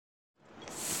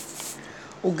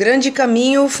O grande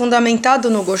caminho fundamentado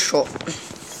no Gosho.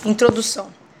 Introdução.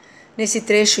 Nesse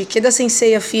trecho, Ikeda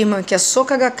Sensei afirma que a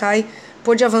Soka Gakkai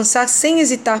pôde avançar sem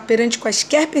hesitar perante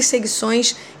quaisquer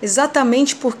perseguições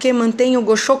exatamente porque mantém o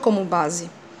Gosho como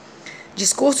base.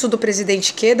 Discurso do presidente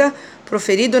Ikeda,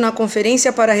 proferido na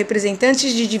conferência para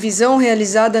representantes de divisão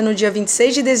realizada no dia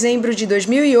 26 de dezembro de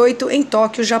 2008 em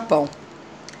Tóquio, Japão.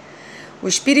 O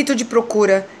espírito de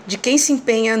procura de quem se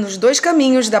empenha nos dois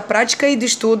caminhos da prática e do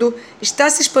estudo está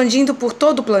se expandindo por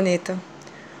todo o planeta.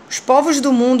 Os povos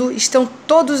do mundo estão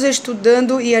todos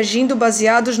estudando e agindo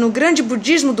baseados no grande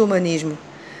budismo do humanismo.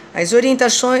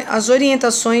 As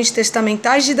orientações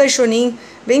testamentais de Daishonin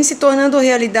vêm se tornando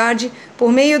realidade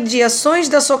por meio de ações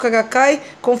da Soka Gakkai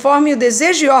conforme o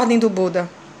desejo e ordem do Buda.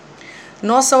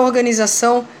 Nossa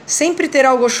organização sempre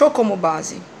terá o Gosho como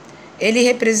base. Ele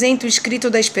representa o escrito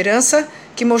da esperança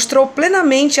que mostrou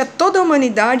plenamente a toda a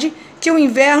humanidade que o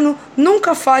inverno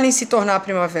nunca falha em se tornar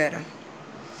primavera.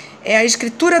 É a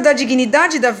escritura da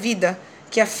dignidade da vida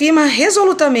que afirma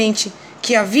resolutamente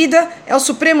que a vida é o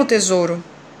supremo tesouro.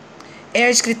 É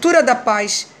a escritura da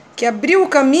paz que abriu o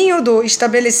caminho do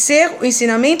estabelecer o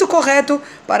ensinamento correto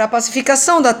para a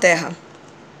pacificação da terra.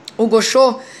 O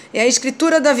Gosho é a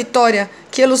escritura da vitória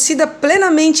que elucida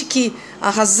plenamente que a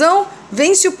razão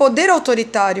vence o poder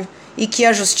autoritário e que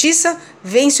a justiça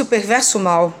vence o perverso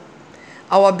mal.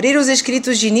 Ao abrir os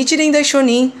escritos de Nichiren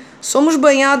Daishonin, somos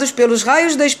banhados pelos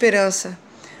raios da esperança.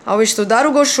 Ao estudar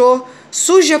o Gosho,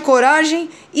 surge a coragem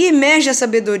e emerge a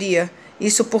sabedoria.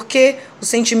 Isso porque o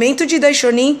sentimento de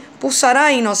Daishonin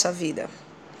pulsará em nossa vida.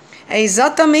 É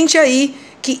exatamente aí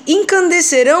que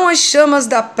incandescerão as chamas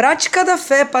da prática da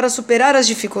fé para superar as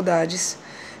dificuldades.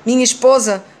 Minha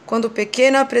esposa, quando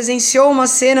pequena, presenciou uma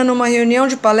cena numa reunião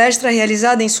de palestra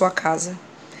realizada em sua casa.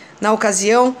 Na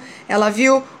ocasião, ela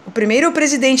viu o primeiro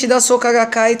presidente da Soka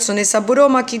Gakkai, Tsunesaburo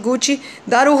Makiguchi,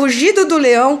 dar o rugido do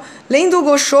leão, lendo o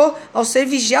Gosho ao ser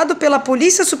vigiado pela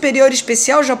Polícia Superior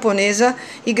Especial japonesa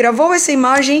e gravou essa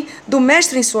imagem do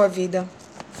mestre em sua vida.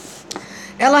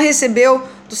 Ela recebeu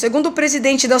do segundo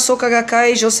presidente da Soka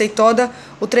Gakkai, Josei Toda,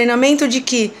 o treinamento de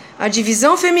que a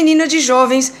divisão feminina de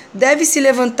jovens deve se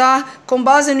levantar com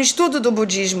base no estudo do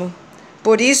budismo.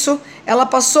 Por isso, ela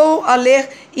passou a ler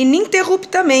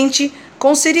ininterruptamente,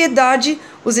 com seriedade,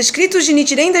 os escritos de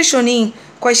Nichiren Daishonin,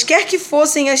 quaisquer que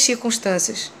fossem as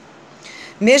circunstâncias.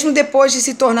 Mesmo depois de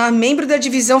se tornar membro da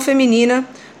divisão feminina,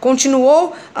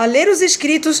 continuou a ler os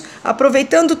escritos,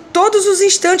 aproveitando todos os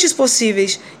instantes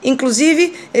possíveis,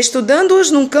 inclusive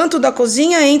estudando-os num canto da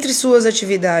cozinha entre suas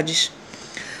atividades.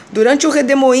 Durante o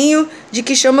redemoinho de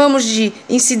que chamamos de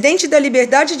incidente da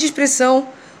liberdade de expressão,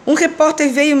 um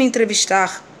repórter veio me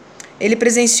entrevistar. Ele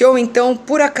presenciou então,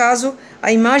 por acaso,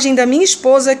 a imagem da minha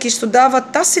esposa que estudava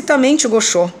tacitamente o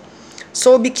Gosho.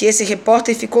 Soube que esse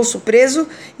repórter ficou surpreso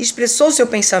e expressou seu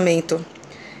pensamento.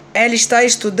 Ela está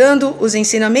estudando os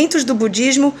ensinamentos do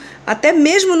budismo até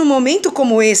mesmo num momento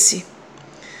como esse.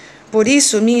 Por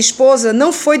isso, minha esposa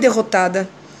não foi derrotada.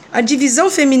 A divisão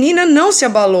feminina não se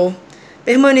abalou.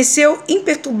 Permaneceu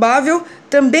imperturbável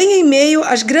também em meio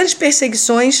às grandes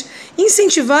perseguições e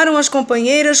incentivaram as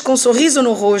companheiras com um sorriso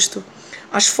no rosto.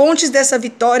 As fontes dessa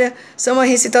vitória são a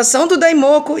recitação do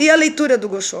Daimoku e a leitura do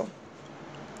Gosho.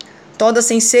 Toda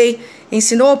Sensei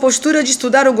ensinou a postura de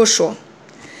estudar o Gosho.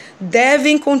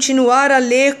 Devem continuar a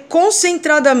ler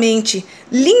concentradamente,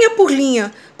 linha por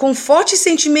linha, com forte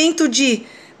sentimento de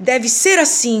deve ser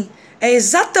assim, é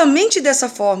exatamente dessa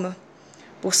forma,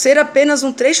 por ser apenas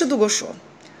um trecho do Gosho.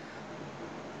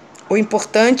 O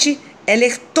importante é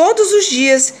ler todos os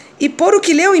dias e pôr o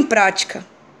que leu em prática.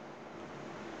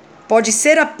 Pode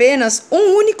ser apenas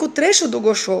um único trecho do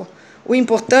Gosho. O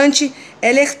importante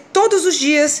é ler todos os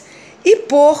dias e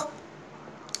pôr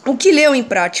o que leu em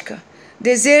prática.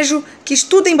 Desejo que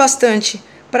estudem bastante,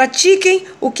 pratiquem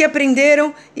o que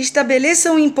aprenderam e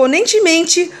estabeleçam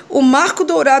imponentemente o marco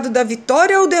dourado da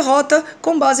vitória ou derrota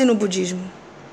com base no budismo.